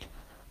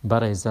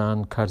بەڕێزان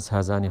کەرز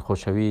هازانی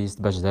خۆشەویست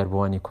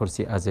بەشداربووانی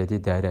کورسی ئازادی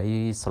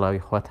دارایی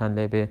سڵاوی خواتان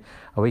لێبێ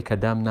ئەوەی کە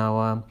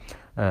دامناوە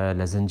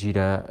لە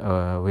زنجیرە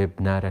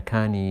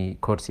وێبنارەکانی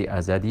کورسی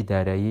ئازادی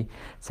دارایی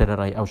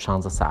سەرەڕای ئەو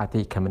 16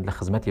 ساعتەی کە من لە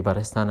خزمەتی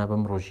بەڕێستانە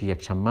بم ڕۆژی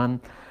یەکشەممان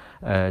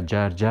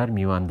جار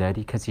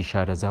میوانداری کەسی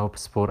شارەزا و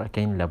پسپۆر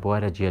ئەەکەین لە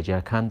بوارە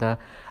جیاجیاکاندا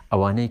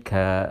ئەوانەی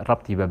کە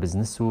ڕەبتی بە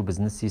بزنس و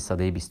بزنسی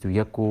سەدەی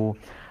 21 و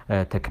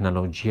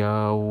تەکنەلۆژیا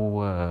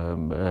و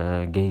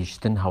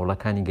گەیشتن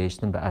هەوڵەکانی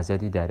گەیشتن بە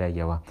ئازادی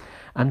داراییەوە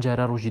ئەم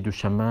جارە ڕۆژی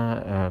دووشەممە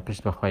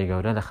پشت بەخوای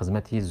گەورە لە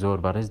خزمەتی زۆر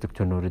بەڕێز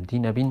دکتۆر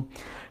نوردین نەبین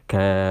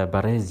کە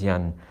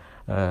بەڕێزیان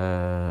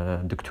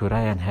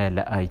دکتۆرایان هەیە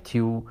لە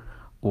ئایتی و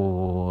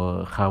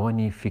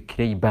خاوەنی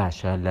فکرەی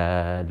باشە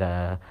لە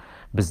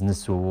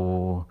بزنس و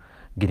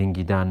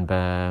گرنگیدان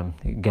بە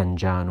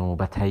گەنجان و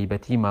بە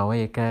تایبەتی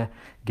ماوەیەکە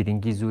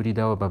گرنگی زۆری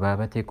داوە بە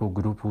بابەتێک و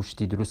گروپ و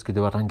شتی دروست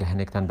کردەوە ڕەنگە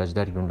هەنێکتان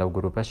بەشداری بوون لەو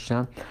گروپەشە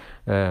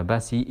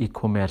باسی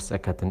ئیکۆمێرس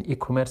ئەکەتن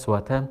ئیکۆمێرس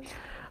واتە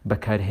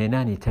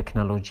بەکارهێنانی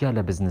تەکنەلۆژیا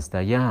لە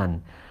بزنسدا یان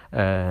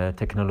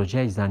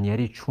تەکنەلۆژیای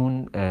زانیاری چوون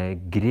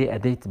گرێ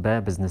ئەدەیت بە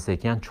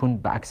بزنسێکیان چون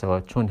بەعکسەوە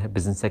چون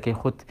بزنسەکەی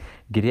خودت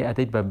گرێ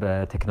ئەدەیت بە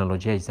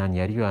تەکنەلۆژیای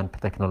زانیاری و یان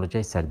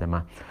تەکنەلۆژیای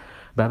سەردەما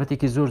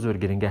بابەتێکی زۆر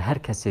گرنگە هەر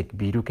کەسێک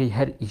بیرروکەی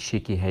هەر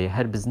ئیشێکی هەیە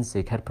هەر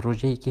بزنسێک هەر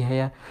پرۆژەیەکی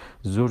هەیە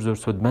زۆر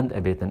سودمەند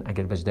ئەبێتن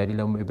ئەگەر بەشداری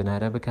لەو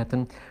بنارە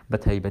بکاتن بە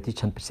تایبەتی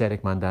چەند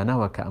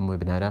پرسیارێکمانداناوە کە ئەم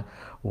بنارە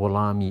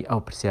وەڵامی ئەو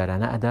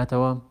پرسیارانە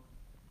ئەداتەوە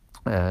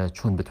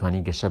چون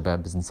بتانی گەشە بە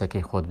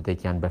بزنسەکەی خۆت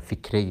بدەیتیان بە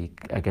فکرەی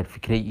ئەگەر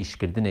فکرەی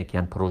ئیشکردنێک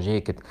یان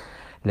پرۆژەیەکت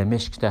لە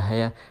مێشکدا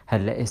هەیە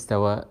هەر لە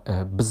ئێستاوە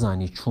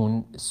بزانی چون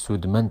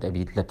سودمەند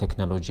ئەبیت لە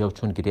تەکنەلۆژیا و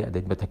چون گرێ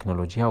ئەدەیت بە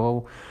تەکنەلۆژیاوە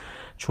و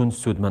چون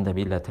سودمەند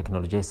دەبیت لە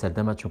تەکنەلۆژیای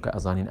سەردەما چونکە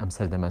ئەزانین ئەم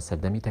سەردەما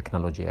سەردەمی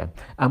تەکنەلۆژیە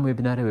ئەم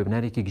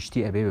وێبنارێکی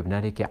گشتی ئەبێ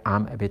وێبنارێکی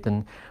عام ئەبێتن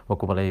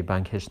وەکو بەڵێ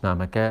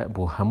بانکهێشتنامەکە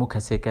بۆ هەموو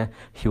کەسێکە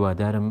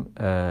هیوادارم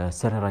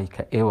سەرڕای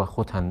کە ئێوە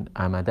خۆتان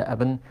ئامادە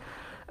ئەبن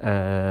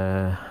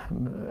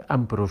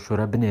ئەم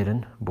برۆشۆرە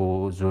بنێرن بۆ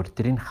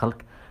زۆرترین خەڵک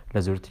لە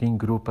زۆرترین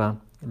گروپە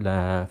لە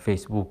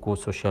فەیسبوک و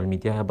سوۆشیال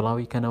میدیاە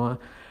بڵاوی کەنەوە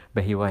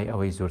بە هیوای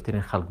ئەوەی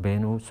زۆرترین خەڵک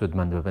بێن و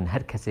سودمەند ببن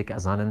هەر کەسێک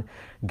ئەزانن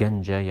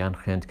گەنجە یان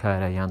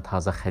خوێندکارە یان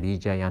تازە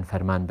خەریجە یان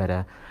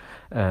فەرمانبەرە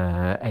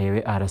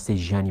ئەوێ ئاراستەی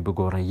ژیانی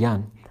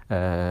بگۆڕەیان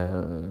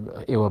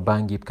ئێوە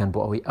بانگی بکەن بۆ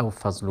ئەوەی ئەو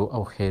فەزل و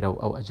ئەو خێرە و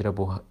ئەو ئەجرە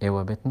بۆ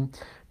ئێوە بێتن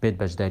بێت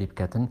بەشداری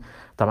بکەتن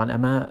تاوان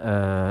ئەمە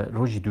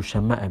ڕۆژی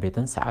دووشەممە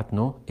ئەبێتن سعات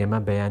 9 ئێمە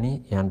بەیانی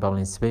یان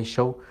باڵین سبەی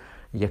شەو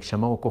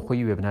یەکشەمە وەکو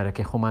خۆی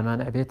وێبنارەکەی خۆمانمان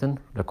ئەبێتن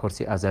لە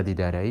کورسی ئازادی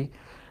دارایی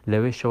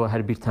لەوێشەوە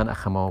هەر بیرتان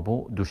ئەخەمەوە بۆ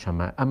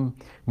دووشەمە ئەم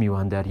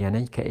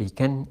میوانداریانەی کە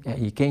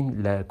ئەیکەین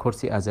لە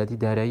کورسی ئازادی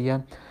داراییە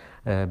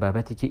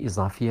بابەتێکی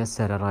ئیزافیە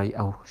سەرەڕای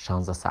ئەو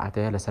 16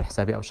 ساعتەیە لەسەر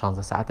حسابی ئەو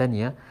 16 ساعتە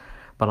نییە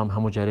بەڵام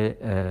هەموو جارێ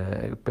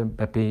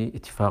بەپێی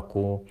ئیتیفاق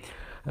و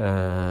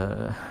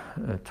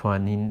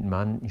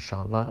توانینمان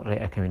ئینشاءڵڵا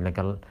ڕێئەکەوین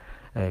لەگەڵ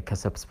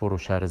کەسە پسپۆر و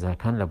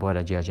شارەزاکان لە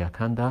بوارە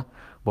جیاجیاکاندا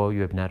بۆ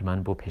وێبنارمان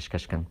بۆ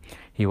پێشکەشکن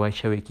هیوای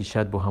شەوێکی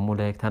شاد بۆ هەموو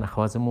لایەکتان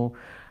ئەخوازم و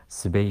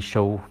سبەی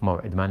شەو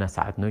مەوعیدمانە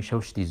ساعت 9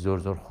 شەو شتی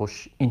زۆر خۆش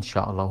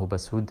ئینشاءڵڵا و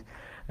بەسوود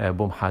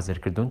بۆم حازر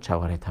کردوون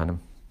چاوەڕێتانم